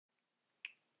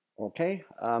Okay,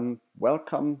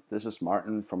 welcome. This is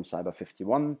Martin from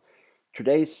Cyber51.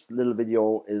 Today's little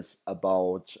video is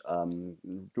about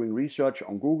doing research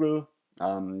on Google,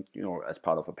 as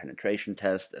part of a penetration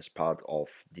test, as part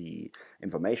of the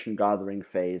information gathering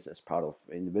phase, as part of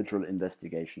individual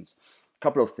investigations. A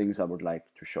couple of things I would like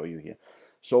to show you here.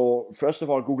 So first of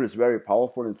all, Google is very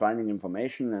powerful in finding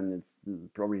information, and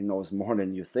it probably knows more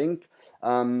than you think.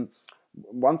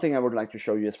 One thing I would like to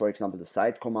show you is, for example, the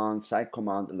site command. Site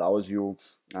command allows you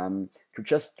to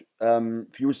just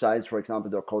view sites, for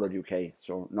example, .co.uk.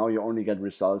 So now you only get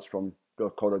results from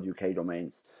 .co.uk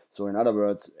domains. So in other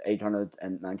words,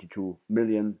 892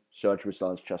 million search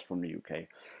results just from the UK.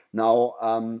 Now,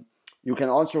 you can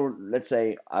also, let's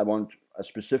say, I want a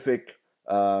specific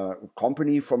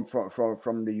company from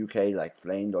the UK, like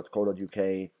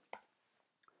flame.co.uk.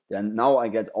 Then now I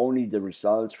get only the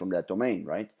results from that domain,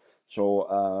 right?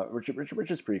 So, which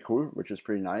is pretty cool, which is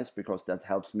pretty nice, because that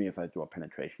helps me if I do a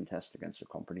penetration test against a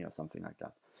company or something like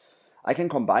that. I can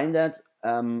combine that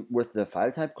with the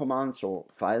file type command, so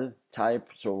file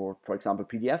type, so for example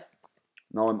PDF.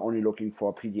 Now I'm only looking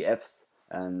for PDFs,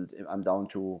 and I'm down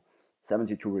to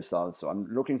 72 results. So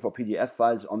I'm looking for PDF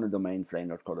files on the domain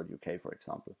flame.co.uk, for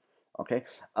example. Okay.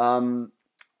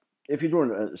 If you do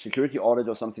a security audit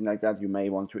or something like that, you may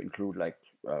want to include like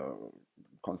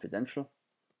confidential,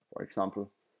 for example,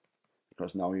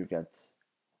 because now you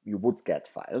would get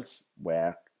files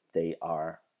where they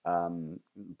are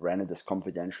branded as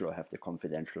confidential or have the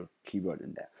confidential keyword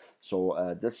in there.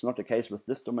 So that's not the case with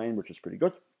this domain, which is pretty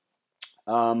good.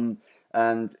 And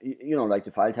like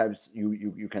the file types,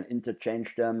 you can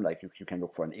interchange them. Like you can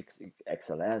look for an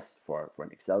XLS for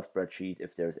an Excel spreadsheet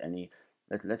if there's any.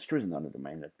 Let's choose another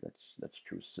domain. Let's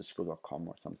choose cisco.com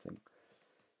or something.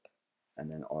 And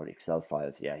then all Excel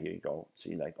files. Yeah, here you go.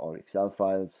 See, like all Excel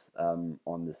files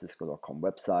on the cisco.com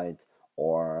website,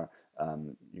 or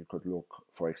you could look,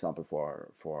 for example,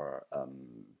 for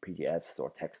PDFs or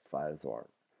text files or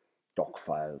doc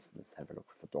files. Let's have a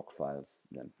look for doc files.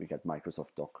 Then we get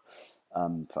Microsoft Doc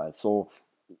files. So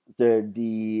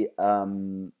the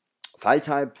file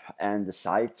type and the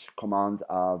site command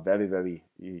are very, very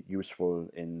useful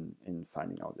in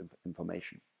finding out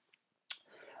information.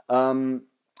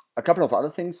 A couple of other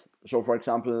things. So for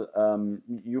example,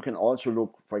 you can also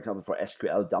look, for example, for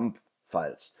SQL dump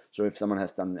files. So if someone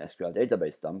has done an SQL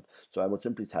database dump, so I would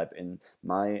simply type in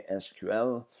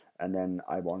MySQL, and then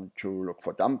I want to look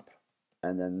for dump,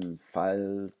 and then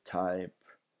file type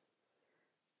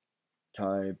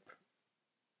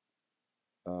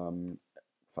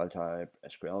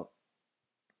SQL.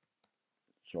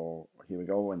 So here we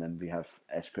go, and then we have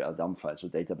SQL dump files, so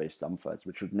database dump files,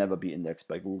 which should never be indexed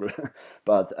by Google.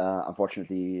 But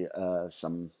unfortunately,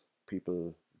 some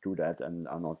people do that and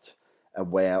are not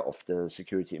aware of the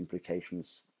security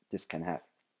implications this can have.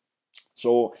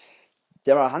 So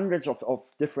there are hundreds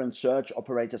of different search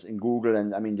operators in Google,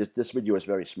 and I mean, this video is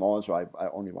very small, so I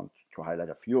only want to highlight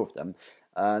a few of them.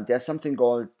 There's something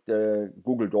called the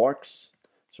Google Dorks.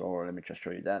 So let me just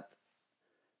show you that.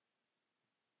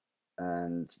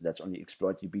 And that's on the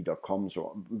exploitdb.com.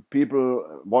 So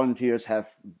volunteers have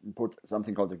put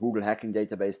something called the Google Hacking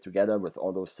Database together with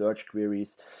all those search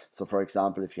queries. So for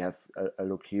example, if you have a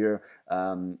look here,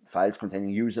 files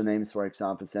containing usernames, for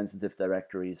example, sensitive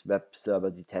directories, web server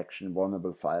detection,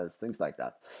 vulnerable files, things like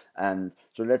that. And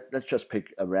so let's just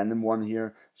pick a random one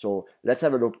here. So let's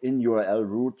have a look in URL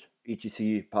root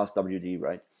etc passwd,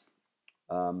 right?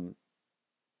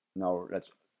 Now let's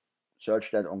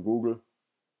search that on Google.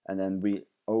 And then we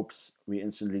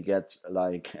instantly get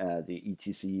like the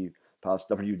etc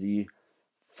passwd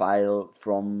file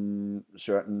from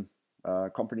certain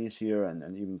companies here,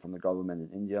 and even from the government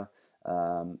in India.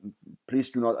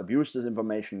 Please do not abuse this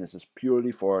information. This is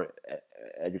purely for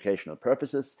educational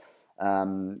purposes.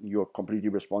 You're completely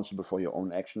responsible for your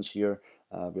own actions here.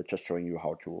 We're just showing you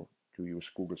how to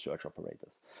use Google search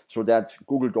operators. So that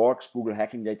Google Dorks, Google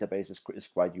Hacking Database is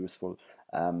quite useful,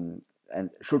 and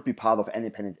should be part of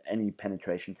any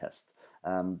penetration test,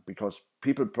 because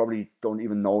people probably don't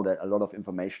even know that a lot of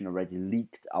information already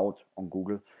leaked out on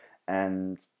Google,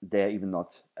 and they're even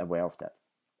not aware of that.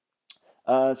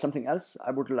 Something else I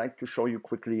would like to show you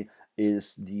quickly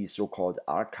is the so-called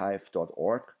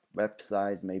archive.org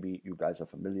website. Maybe you guys are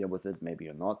familiar with it, maybe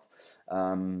you're not.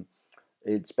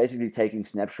 It's basically taking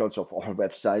snapshots of all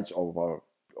websites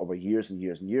over years and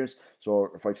years and years.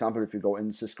 So for example, if you go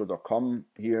in cisco.com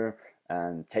here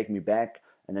and take me back,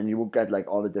 and then you will get like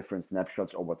all the different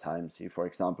snapshots over time. See, for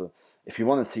example, if you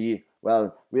want to see,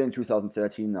 well, we're in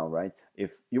 2013 now, right?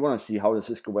 If you want to see how the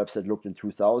Cisco website looked in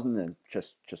 2000, and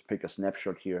just pick a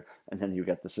snapshot here, and then you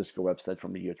get the Cisco website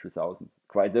from the year 2000.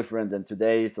 Quite different than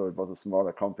today, so it was a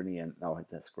smaller company, and now it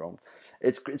has grown.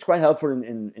 It's quite helpful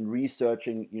in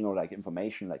researching, you know, like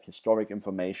information, like historic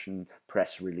information,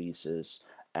 press releases,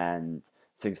 and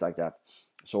things like that.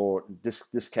 So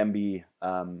this can be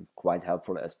quite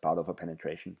helpful as part of a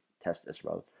penetration test as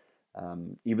well.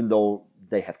 Even though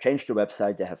they have changed the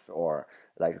website, they have, or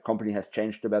like a company has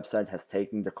changed the website, has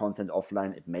taken the content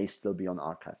offline, it may still be on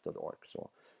archive.org.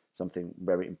 So something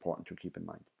very important to keep in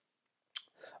mind.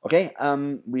 Okay,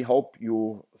 we hope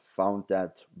you found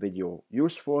that video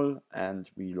useful, and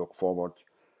we look forward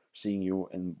seeing you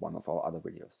in one of our other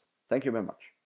videos. Thank you very much.